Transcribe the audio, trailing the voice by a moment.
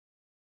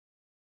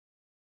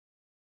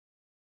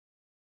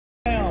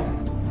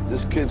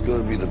This kid's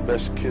gonna be the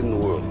best kid in the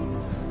world.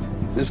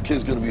 This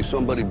kid's gonna be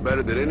somebody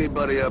better than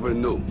anybody ever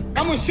knew.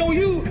 I'm gonna show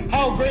you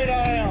how great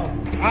I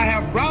am. I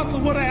have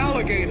wrestled with an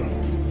alligator.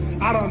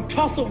 I done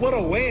tussled with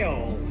a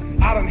whale.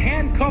 I done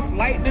handcuffed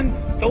lightning,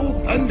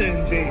 throw thunder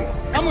in jail.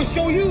 I'm gonna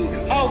show you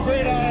how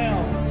great I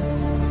am.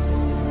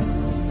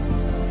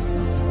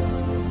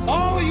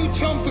 All of you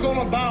chumps are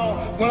gonna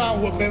bow when I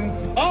whoop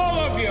him. All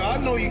of you. I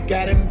know you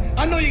got him.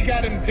 I know you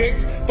got him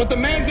picked, but the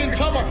man's in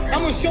trouble.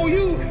 I'm gonna show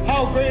you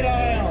how great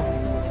I am.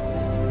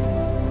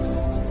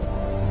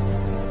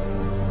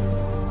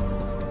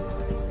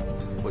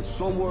 But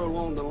somewhere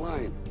along the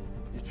line,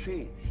 you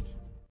changed.